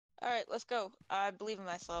Alright, let's go. I believe in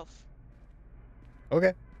myself.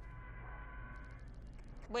 Okay.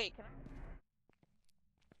 Wait, can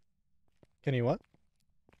Can you what?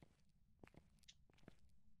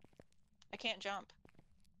 I can't jump.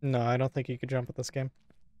 No, I don't think you could jump at this game.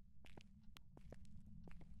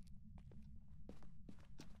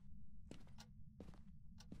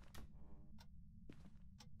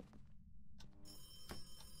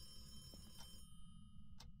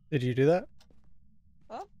 Did you do that?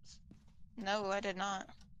 Oops. No, I did not.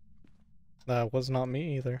 That was not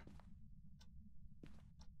me either.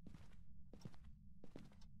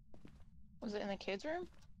 Was it in the kids' room?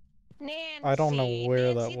 I don't know Nancy!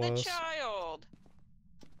 where that Nancy the was. child!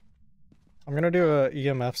 I'm gonna do Huh. a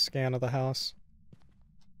EMF scan of the house.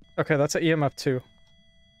 Okay, that's an EMF 2.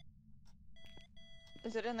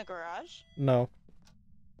 Is it in the garage? No.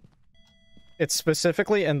 It's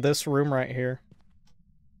specifically in this room right here.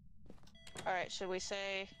 Alright, should we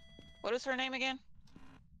say... What is her name again?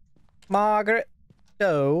 Margaret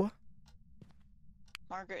Doe.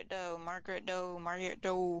 Margaret Doe, Margaret Doe, Margaret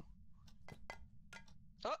Doe.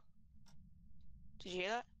 Oh! Did you hear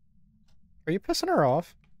that? Are you pissing her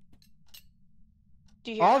off?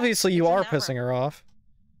 Do you hear Obviously that? you It's in are that room. pissing her off.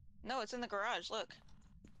 No, it's in the garage, look.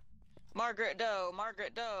 Margaret Doe,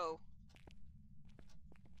 Margaret Doe.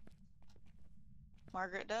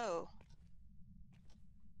 Margaret Doe.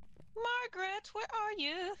 Margaret, where are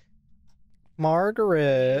you?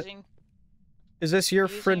 Margaret. Using Is this your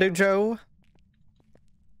using Joe?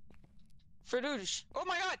 Fridouche. Oh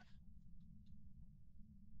my god!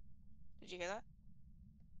 Did you hear that?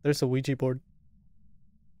 There's a Ouija board.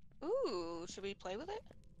 Ooh, should we play with it?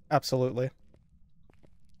 Absolutely.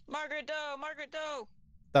 Margaret Doe, Margaret Doe.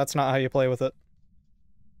 That's not how you play with it.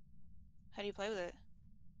 How do you play with it?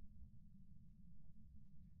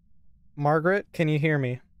 Margaret, can you hear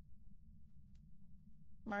me?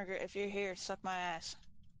 Margaret, if you're here, suck my ass.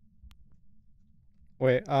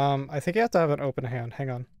 Wait, I think you have to have an open hand. Hang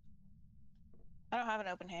on. I don't have an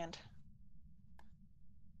open hand.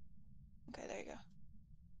 Okay, there you go.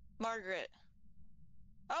 Margaret.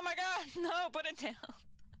 Oh my god, no, put it down.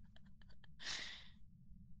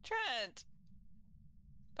 Trent.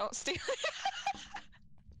 Don't steal it.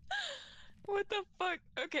 What the fuck?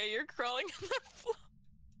 Okay, you're crawling on the floor.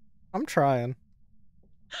 I'm trying.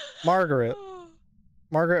 Margaret.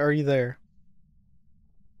 Margaret, are you there?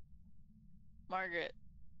 Margaret.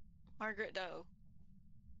 Margaret Doe.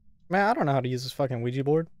 Man, I don't know how to use this fucking Ouija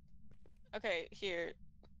board. Okay, here.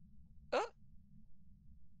 Oh.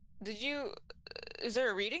 Did you... Is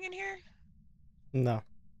there a reading in here? No.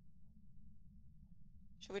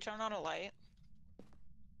 Should we turn on a light?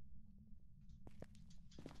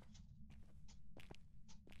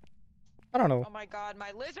 I don't know. Oh my god,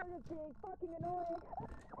 my lizard is being fucking annoying!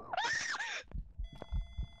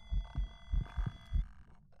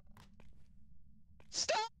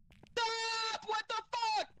 Stop! Stop! What the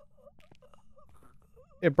fuck?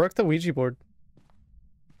 It broke the Ouija board.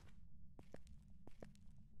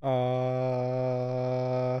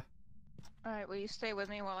 Alright, will you stay with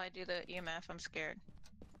me while I do the EMF? I'm scared.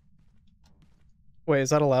 Wait,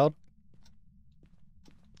 is that allowed?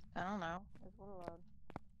 I don't know. Is what allowed?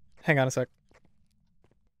 Hang on a sec.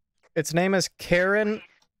 Its name is Karen.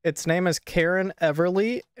 Its name is Karen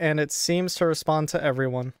Everly, and it seems to respond to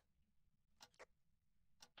everyone.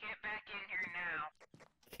 Get back in here now.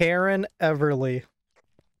 Karen Everly.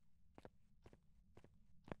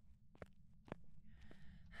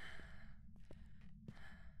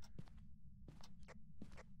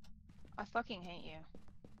 I fucking hate you.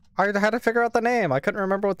 I had to figure out the name. I couldn't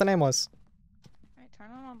remember what the name was. Alright,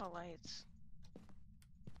 turn on all the lights.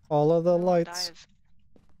 All of the We won't lights.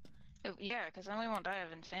 die of... Yeah, because then we won't die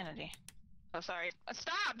of insanity. Oh, sorry.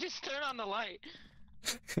 Stop! Just turn on the light!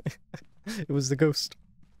 It was the ghost.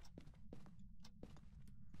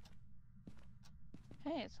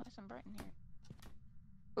 Hey, it's nice and bright in here.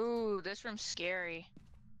 Ooh, this room's scary.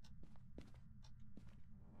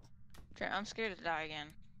 I'm scared to die again.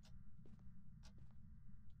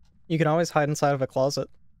 You can always hide inside of a closet.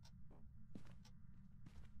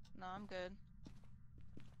 No, I'm good.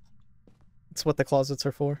 It's what the closets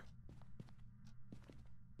are for.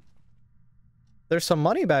 There's some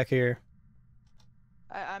money back here.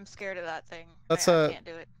 I'm scared of that thing. That's I can't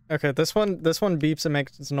do it. Okay, this one beeps and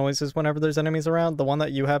makes noises whenever there's enemies around. The one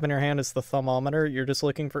that you have in your hand is the thermometer. You're just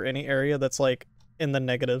looking for any area that's like in the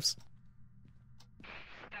negatives.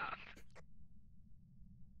 Stop.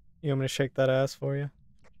 You want me to shake that ass for you?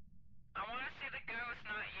 I want to see the ghost,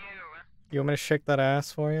 not you. You want me to shake that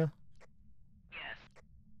ass for you? Yes.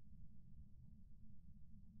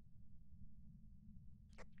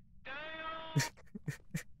 Damn.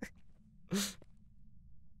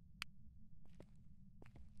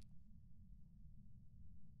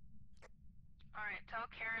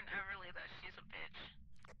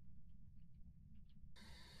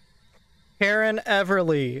 Karen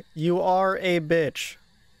Everly, you are a bitch.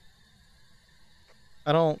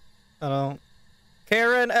 I don't.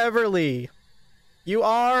 Karen Everly, you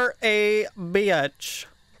are a bitch.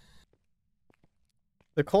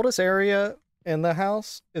 The coldest area in the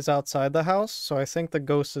house is outside the house, so I think the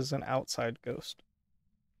ghost is an outside ghost.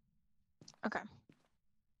 Okay.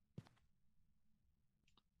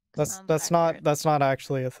 That's not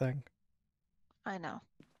actually a thing. I know.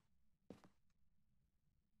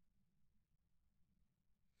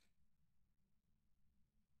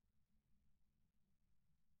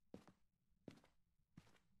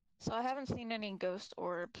 So I haven't seen any ghost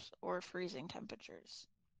orbs or freezing temperatures.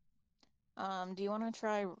 Do you want to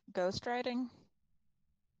try ghost riding?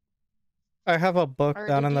 I have a book Or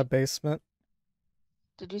down in the basement.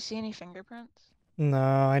 did you see any fingerprints? No,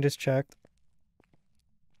 I just checked.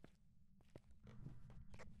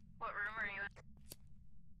 What room are you in?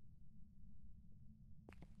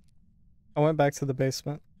 I went back to the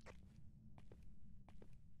basement.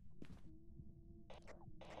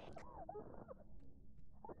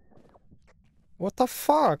 What the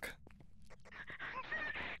fuck?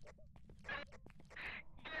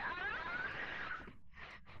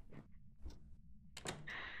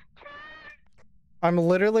 I'm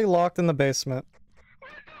literally locked in the basement.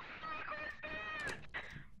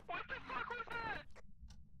 What the fuck was that?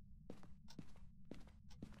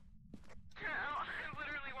 I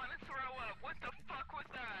literally want to throw up. What the fuck was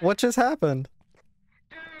that? What just happened?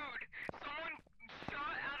 Dude, someone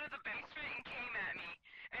shot out of the basement and came at me,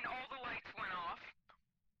 and all the lights went off.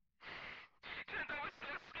 Dude, that was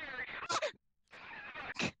so scary.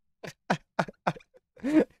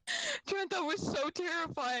 Trent, that was so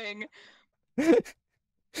terrifying. Oh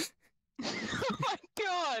my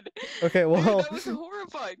god. Okay, well, dude, that was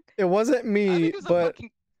horrifying. It wasn't me, but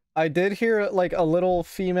I did hear like a little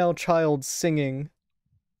female child singing.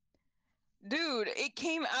 Dude, it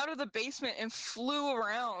came out of the basement and flew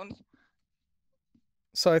around.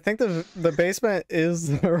 So I think the basement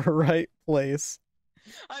is the right place.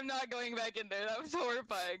 I'm not going back in there. That was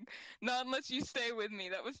horrifying. Not unless you stay with me.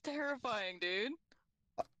 That was terrifying, dude.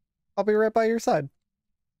 I'll be right by your side.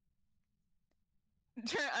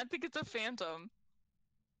 I think it's a phantom.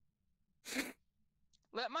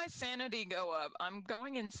 Let my sanity go up. I'm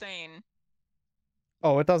going insane.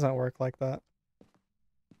 Oh, it doesn't work like that.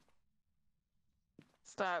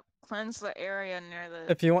 Stop. Cleanse the area near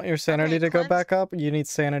the... If you want your sanity to go back up, you need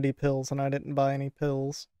sanity pills, and I didn't buy any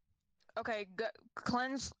pills. Okay,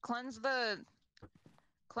 cleanse the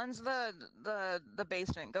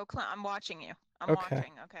basement. Go I'm watching you. I'm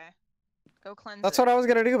watching, okay? Go cleanse That's what I was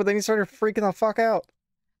gonna do, but then you started freaking the fuck out.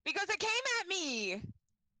 Because it came at me!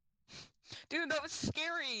 Dude, that was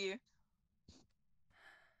scary!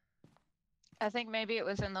 I think maybe it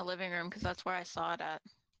was in the living room, because that's where I saw it at.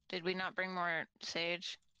 Did we not bring more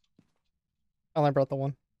sage? I only brought the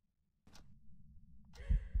one.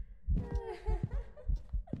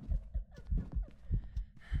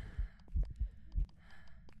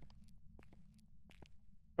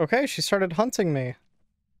 Okay, she started hunting me.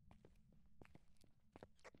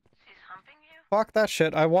 She's humping you? Fuck that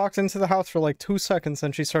shit. I walked into the house for like 2 seconds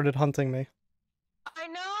and she started hunting me. I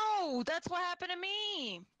know! That's what happened to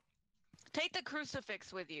me! Take the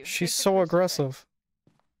crucifix with you. She's so aggressive.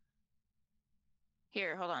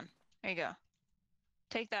 Here, hold on. There you go.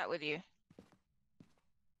 Take that with you.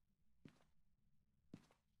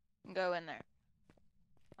 Go in there.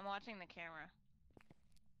 I'm watching the camera.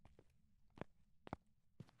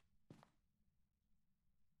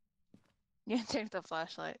 Yeah, take the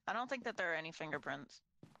flashlight. I don't think that there are any fingerprints.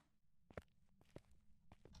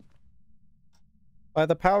 By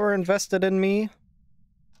the power invested in me,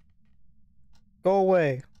 go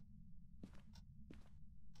away.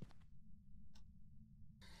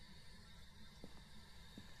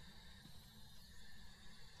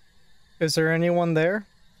 Is there anyone there?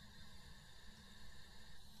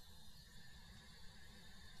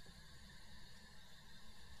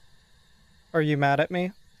 Are you mad at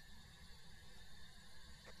me?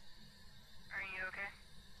 Are you okay?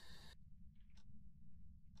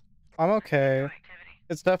 I'm okay.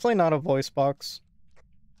 It's definitely not a voice box.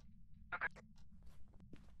 Okay.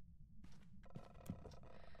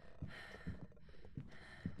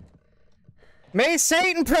 May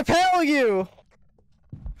Satan propel you!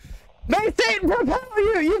 May Satan propel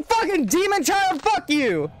you! You fucking demon child, fuck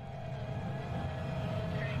you!